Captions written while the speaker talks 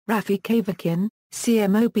Raffi Cavoukian,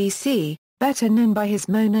 CMOBC, better known by his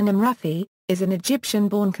mononym Raffi, is an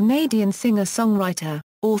Egyptian-born Canadian singer-songwriter,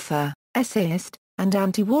 author, essayist, and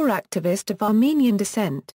anti-war activist of Armenian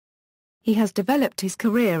descent. He has developed his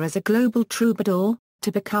career as a global troubadour,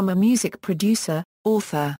 to become a music producer,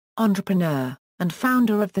 author, entrepreneur, and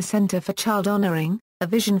founder of the Center for Child Honoring, a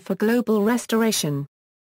vision for global restoration.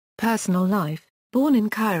 Personal life: born in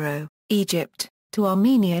Cairo, Egypt, to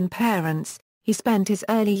Armenian parents, he spent his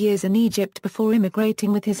early years in Egypt before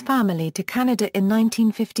immigrating with his family to Canada in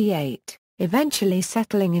 1958, eventually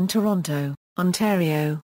settling in Toronto,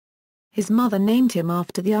 Ontario. His mother named him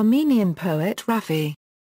after the Armenian poet Raffi.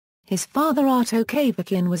 His father Arto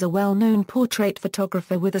Cavoukian was a well-known portrait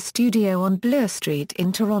photographer with a studio on Bloor Street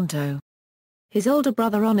in Toronto. His older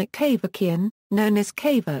brother Onik Cavoukian, known as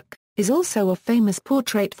Cavouk, is also a famous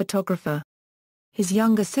portrait photographer. His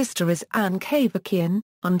younger sister is Anne Cavoukian,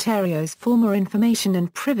 Ontario's former Information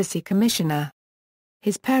and Privacy Commissioner.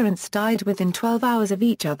 His parents died within 12 hours of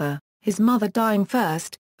each other, his mother dying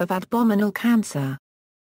first, of abdominal cancer.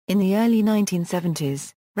 In the early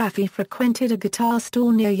 1970s, Raffi frequented a guitar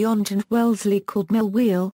store near Yonge and Wellesley called Mill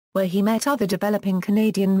Wheel, where he met other developing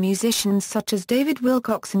Canadian musicians such as David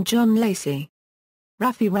Wilcox and John Lacey.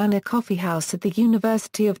 Raffi ran a coffee house at the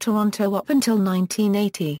University of Toronto up until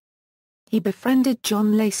 1980. He befriended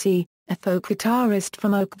John Lacey, a folk guitarist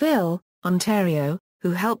from Oakville, Ontario,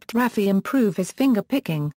 who helped Raffi improve his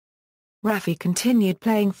finger-picking. Raffi continued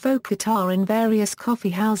playing folk guitar in various coffee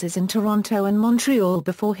houses in Toronto and Montreal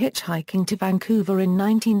before hitchhiking to Vancouver in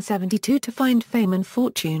 1972 to find fame and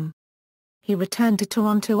fortune. He returned to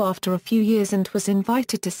Toronto after a few years and was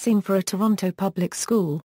invited to sing for a Toronto public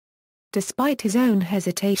school. Despite his own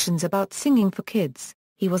hesitations about singing for kids,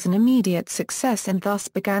 he was an immediate success and thus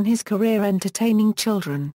began his career entertaining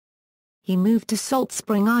children. He moved to Salt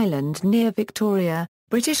Spring Island near Victoria,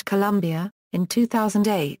 British Columbia, in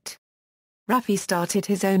 2008. Raffi started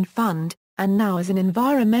his own fund, and now is an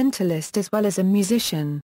environmentalist as well as a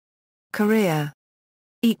musician. Career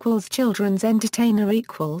Children's entertainer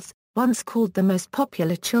once called the most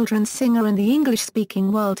popular children's singer in the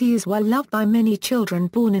English-speaking world, he is well loved by many children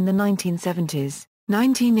born in the 1970s,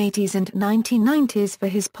 1980s and 1990s for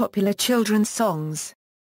his popular children's songs.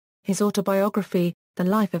 His autobiography, The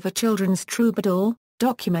Life of a Children's Troubadour,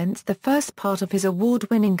 documents the first part of his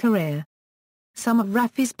award-winning career. Some of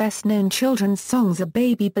Raffi's best-known children's songs are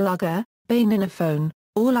Baby Beluga, Phone,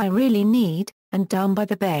 All I Really Need, and Down by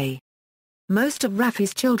the Bay. Most of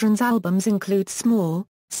Raffi's children's albums include small,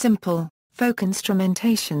 simple, folk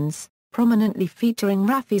instrumentations, prominently featuring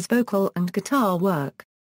Raffi's vocal and guitar work.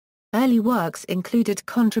 Early works included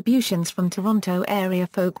contributions from Toronto area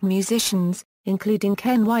folk musicians, including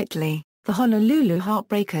Ken Whiteley, the Honolulu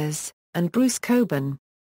Heartbreakers, and Bruce Cockburn.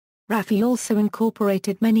 Raffi also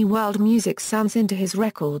incorporated many world music sounds into his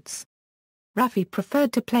records. Raffi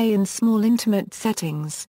preferred to play in small intimate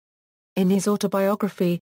settings. In his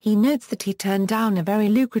autobiography, he notes that he turned down a very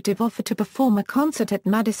lucrative offer to perform a concert at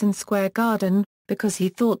Madison Square Garden, because he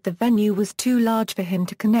thought the venue was too large for him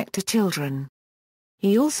to connect to children.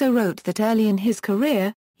 He also wrote that early in his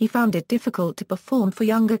career, he found it difficult to perform for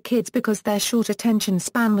younger kids because their short attention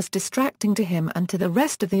span was distracting to him and to the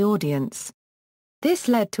rest of the audience. This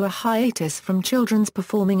led to a hiatus from children's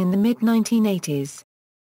performing in the mid-1980s.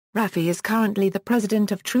 Raffi is currently the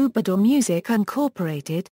president of Troubadour Music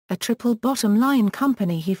Incorporated, a triple-bottom-line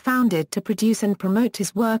company he founded to produce and promote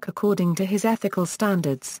his work according to his ethical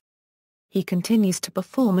standards. He continues to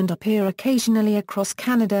perform and appear occasionally across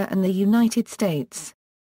Canada and the United States.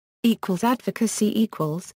 Advocacy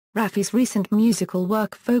Raffi's recent musical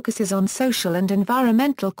work focuses on social and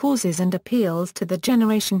environmental causes and appeals to the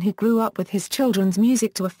generation who grew up with his children's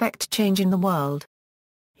music to affect change in the world.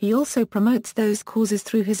 He also promotes those causes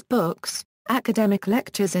through his books, academic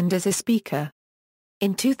lectures and as a speaker.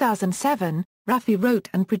 In 2007, Raffi wrote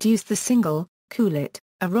and produced the single, Cool It,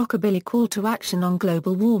 a rockabilly call to action on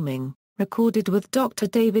global warming, recorded with Dr.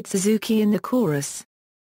 David Suzuki in the chorus.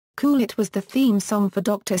 Cool It was the theme song for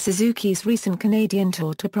Dr. Suzuki's recent Canadian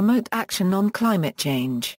tour to promote action on climate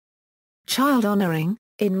change. Child honoring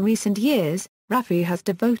In recent years, Raffi has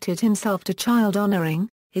devoted himself to child honoring,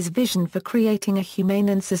 his vision for creating a humane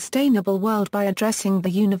and sustainable world by addressing the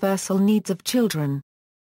universal needs of children.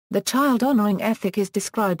 The child-honoring ethic is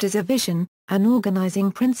described as a vision, an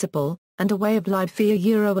organizing principle, and a way of life a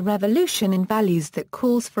revolution in values that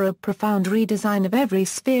calls for a profound redesign of every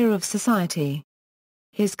sphere of society.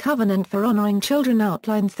 His covenant for honoring children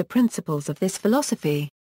outlines the principles of this philosophy.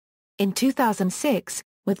 In 2006,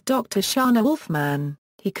 with Dr. Shana Wolfman,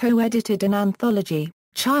 he co-edited an anthology,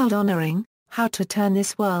 Child Honoring, How to Turn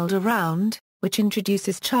This World Around, which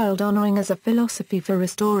introduces child honoring as a philosophy for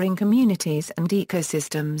restoring communities and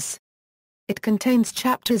ecosystems. It contains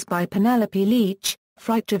chapters by Penelope Leach,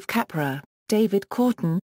 Frightov Capra, David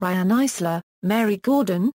Corton, Ryan Eisler, Mary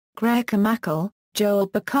Gordon, Greg Mackle, Joel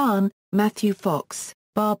Bakan, Matthew Fox,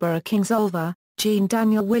 Barbara Kingsolver, Jean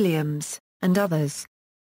Daniel Williams, and others.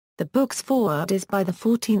 The book's foreword is by the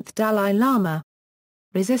 14th Dalai Lama.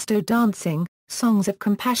 Resisto Dancing, Songs of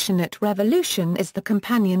Compassionate Revolution is the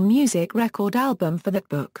companion music record album for that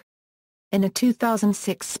book. In a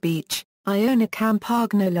 2006 speech, Iona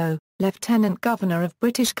Campagnolo, Lieutenant Governor of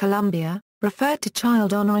British Columbia, referred to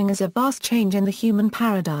child honoring as a vast change in the human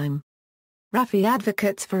paradigm. Raffi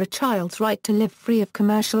advocates for a child's right to live free of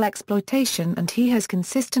commercial exploitation, and he has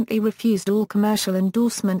consistently refused all commercial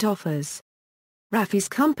endorsement offers. Raffi's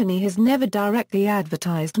company has never directly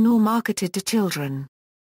advertised nor marketed to children.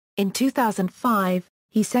 In 2005,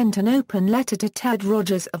 he sent an open letter to Ted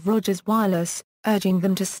Rogers of Rogers Wireless, urging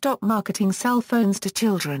them to stop marketing cell phones to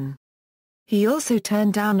children. He also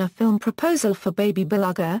turned down a film proposal for Baby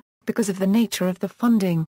Bulaga, because of the nature of the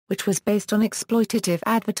funding, which was based on exploitative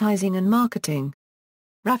advertising and marketing.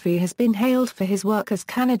 Raffi has been hailed for his work as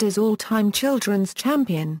Canada's all-time children's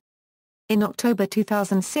champion. In October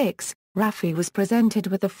 2006, Raffi was presented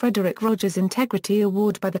with the Frederick Rogers Integrity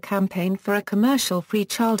Award by the Campaign for a Commercial-Free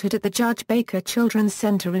Childhood at the Judge Baker Children's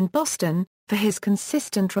Center in Boston, for his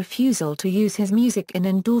consistent refusal to use his music in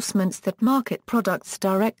endorsements that market products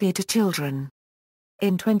directly to children.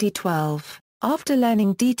 In 2012, after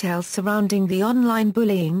learning details surrounding the online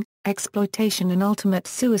bullying, exploitation and ultimate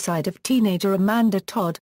suicide of teenager Amanda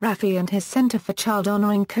Todd, Raffi and his Center for Child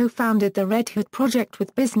Honoring co-founded the Red Hood Project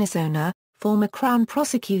with business owner, former Crown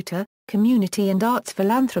prosecutor, community and arts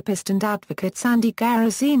philanthropist and advocate Sandy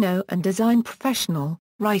Garazino and design professional,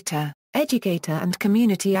 writer, educator and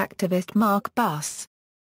community activist Mark Buss.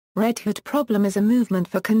 Red Hood Problem is a movement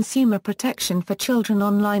for consumer protection for children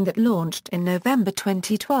online that launched in November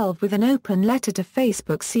 2012 with an open letter to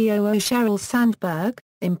Facebook COO Sheryl Sandberg,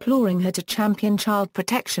 imploring her to champion child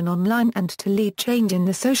protection online and to lead change in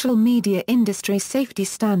the social media industry's safety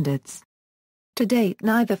standards. To date,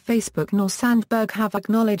 neither Facebook nor Sandberg have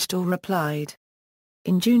acknowledged or replied.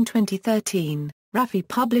 In June 2013, Raffi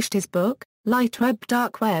published his book, Light Web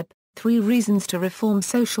Dark Web, 3 Reasons to Reform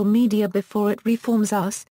Social Media Before It Reforms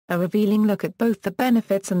Us, a revealing look at both the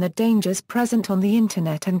benefits and the dangers present on the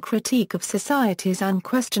Internet and critique of society's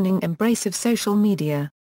unquestioning embrace of social media.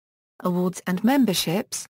 Awards and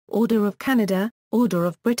memberships: Order of Canada, Order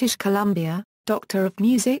of British Columbia, Doctor of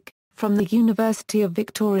Music, from the University of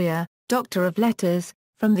Victoria, Doctor of Letters,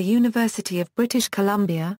 from the University of British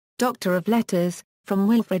Columbia, Doctor of Letters, from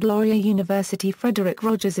Wilfrid Laurier University. Frederick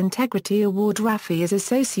Rogers Integrity Award. Raffi is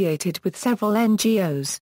associated with several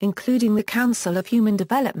NGOs, including the Council of Human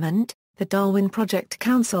Development, the Darwin Project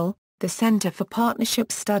Council, the Center for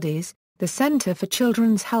Partnership Studies, the Center for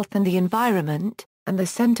Children's Health and the Environment, and the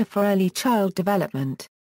Center for Early Child Development.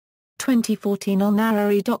 2014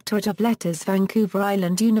 Honorary Doctorate of Letters, Vancouver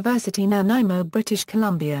Island University, Nanaimo, British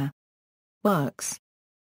Columbia. Works.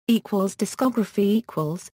 Discography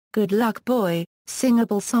Good Luck Boy,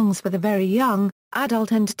 Singable Songs for the Very Young,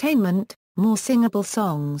 Adult Entertainment, More Singable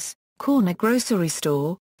Songs, Corner Grocery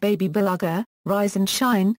Store, Baby Bulaga, Rise and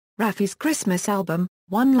Shine, Raffi's Christmas album,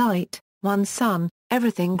 One Light, One Sun,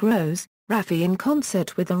 Everything Grows, Raffi in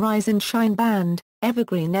concert with the Rise and Shine Band,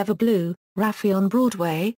 Evergreen Ever Blue, Raffi on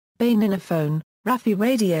Broadway, Baininaphone, Raffi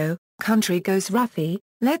Radio, Country Goes Raffi,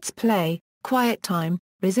 Let's Play, Quiet Time,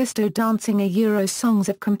 Resisto Dancing, a Euro Songs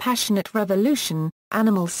of Compassionate Revolution,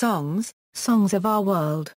 Animal Songs, Songs of Our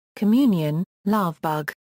World, Communion, Love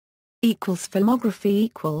Bug.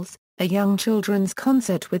 Filmography A Young Children's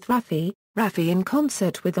Concert with Raffi, Raffi in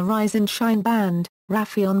concert with the Rise and Shine Band,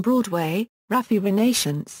 Raffi on Broadway, Raffi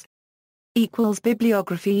Renaissance.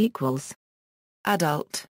 Bibliography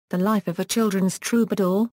Adult, The Life of a Children's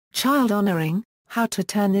Troubadour, Child Honoring, How to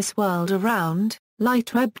Turn This World Around,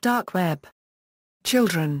 Light Web Dark Web.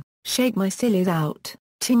 Children, Shake My Sillies Out,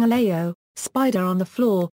 Tingaleo, Spider on the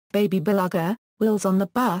Floor, Baby Bulaga, Wheels on the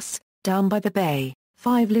Bus, Down by the Bay,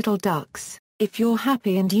 5 Little Ducks, If You're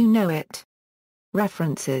Happy and You Know It.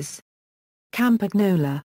 References.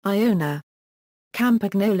 Campagnola, Iona.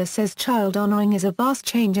 Campagnola says child honoring is a vast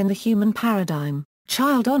change in the human paradigm.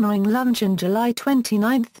 Child Honoring Luncheon, July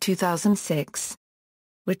 29, 2006.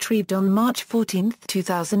 Retrieved on March 14,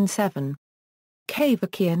 2007.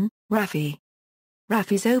 Cavoukian, Raffi.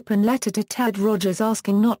 Raffi's open letter to Ted Rogers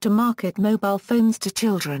asking not to market mobile phones to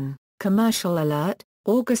children. Commercial alert,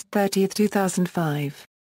 August 30, 2005.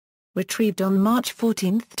 Retrieved on March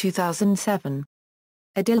 14, 2007.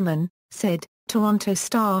 Edelman, Sid, Toronto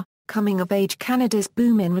Star, Coming of Age. Canada's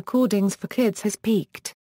boom in recordings for kids has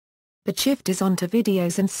peaked. But shift is onto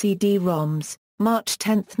videos and CD-ROMs. March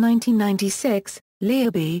 10, 1996,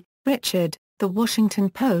 Leaby, Richard, The Washington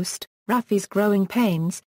Post, Raffi's Growing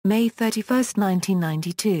Pains, May 31,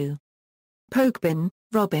 1992. Pogbin,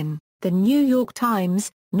 Robin, The New York Times,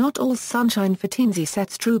 Not All Sunshine for Teensy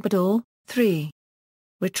Sets. Troubadour, 3.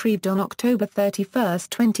 Retrieved on October 31,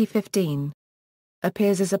 2015.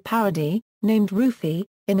 Appears as a parody, named Roofie,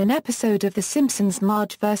 in an episode of The Simpsons.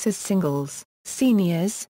 Marge vs. Singles,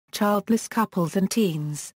 Seniors, Childless Couples and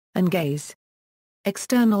Teens, and Gays.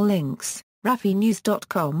 External links,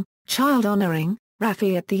 RaffiNews.com, Child Honoring,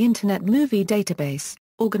 Raffi at the Internet Movie Database,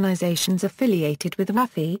 organizations affiliated with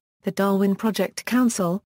Raffi, the Darwin Project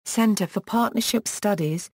Council, Center for Partnership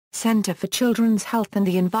Studies, Center for Children's Health and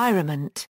the Environment.